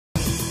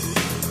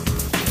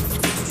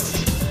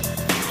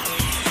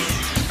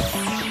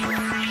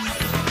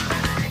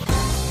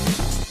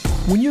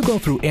When you go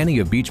through any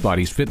of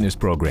Beachbody's fitness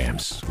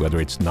programs, whether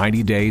it's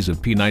 90 days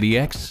of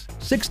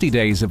P90X, 60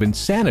 days of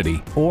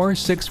Insanity, or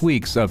 6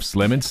 weeks of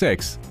Slim in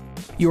 6,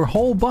 your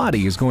whole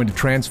body is going to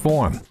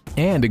transform,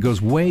 and it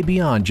goes way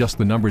beyond just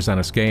the numbers on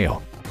a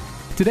scale.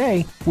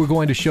 Today, we're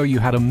going to show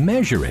you how to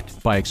measure it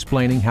by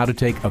explaining how to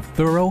take a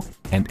thorough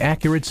and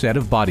accurate set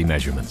of body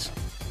measurements.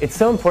 It's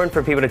so important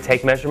for people to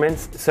take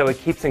measurements, so it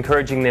keeps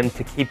encouraging them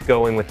to keep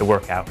going with the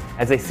workout.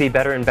 As they see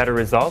better and better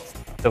results,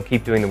 they'll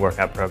keep doing the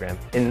workout program,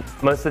 and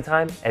most of the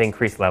time at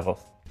increased levels.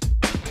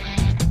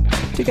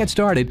 To get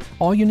started,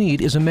 all you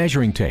need is a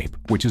measuring tape,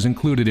 which is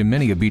included in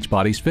many of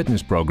Beachbody's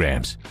fitness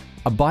programs,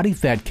 a body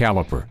fat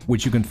caliper,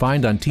 which you can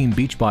find on Team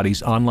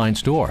Beachbody's online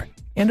store,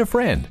 and a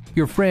friend.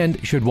 Your friend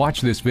should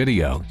watch this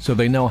video so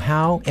they know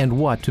how and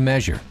what to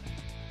measure.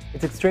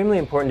 It's extremely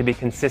important to be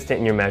consistent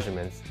in your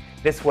measurements.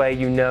 This way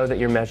you know that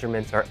your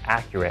measurements are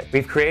accurate.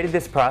 We've created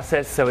this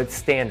process so it's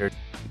standard.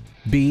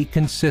 Be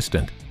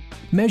consistent.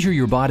 Measure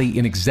your body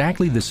in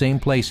exactly the same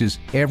places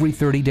every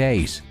 30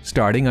 days,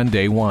 starting on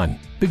day 1.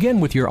 Begin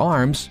with your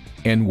arms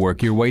and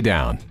work your way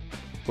down.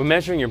 When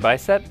measuring your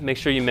bicep, make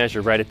sure you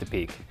measure right at the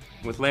peak.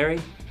 With Larry,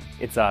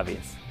 it's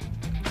obvious.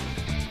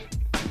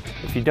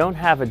 If you don't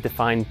have a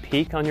defined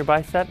peak on your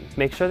bicep,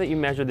 make sure that you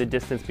measure the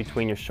distance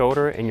between your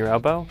shoulder and your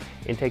elbow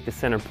and take the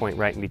center point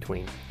right in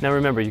between. Now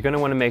remember, you're going to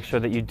want to make sure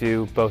that you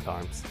do both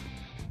arms.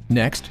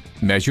 Next,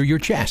 measure your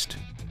chest.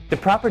 The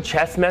proper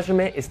chest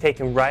measurement is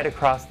taken right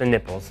across the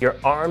nipples. Your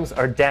arms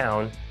are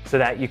down so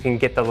that you can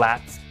get the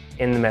lats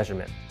in the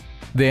measurement.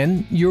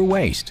 Then your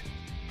waist.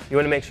 You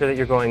want to make sure that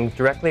you're going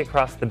directly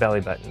across the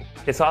belly button.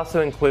 This also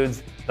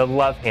includes the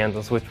love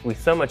handles, which we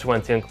so much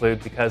want to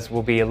include because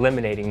we'll be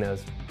eliminating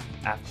those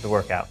after the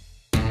workout.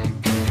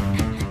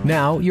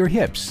 Now your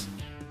hips.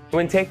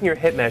 When taking your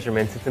hip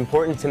measurements, it's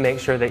important to make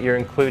sure that you're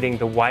including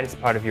the widest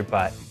part of your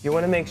butt. You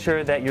want to make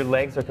sure that your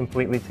legs are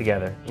completely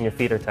together and your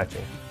feet are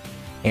touching.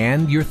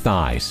 And your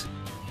thighs.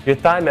 Your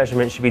thigh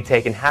measurement should be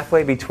taken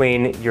halfway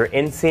between your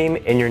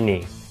inseam and your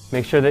knee.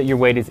 Make sure that your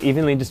weight is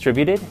evenly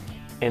distributed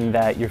and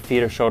that your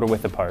feet are shoulder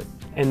width apart.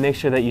 And make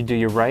sure that you do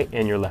your right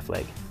and your left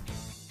leg.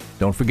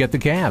 Don't forget the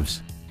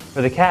calves.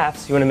 For the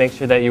calves, you want to make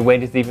sure that your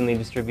weight is evenly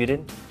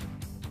distributed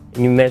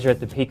and you measure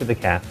at the peak of the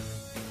calf.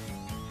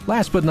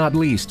 Last but not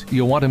least,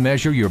 you'll want to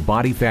measure your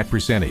body fat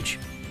percentage.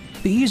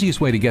 The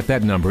easiest way to get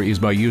that number is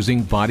by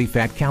using body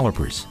fat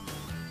calipers.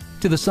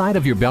 To the side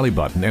of your belly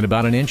button and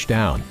about an inch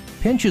down,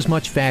 pinch as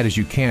much fat as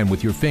you can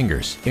with your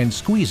fingers and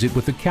squeeze it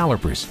with the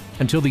calipers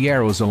until the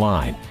arrows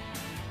align.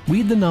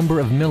 Read the number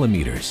of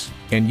millimeters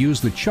and use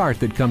the chart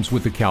that comes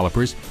with the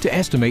calipers to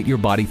estimate your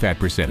body fat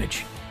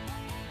percentage.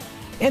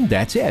 And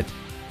that's it.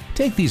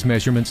 Take these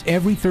measurements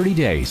every 30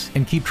 days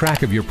and keep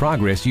track of your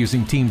progress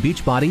using Team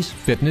Beachbody's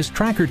Fitness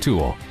Tracker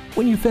tool.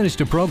 When you finish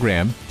a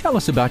program, tell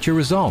us about your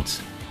results.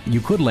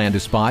 You could land a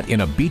spot in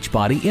a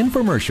Beachbody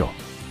infomercial.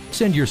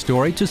 Send your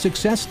story to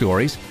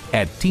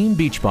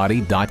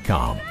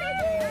successstories@teambeachbody.com.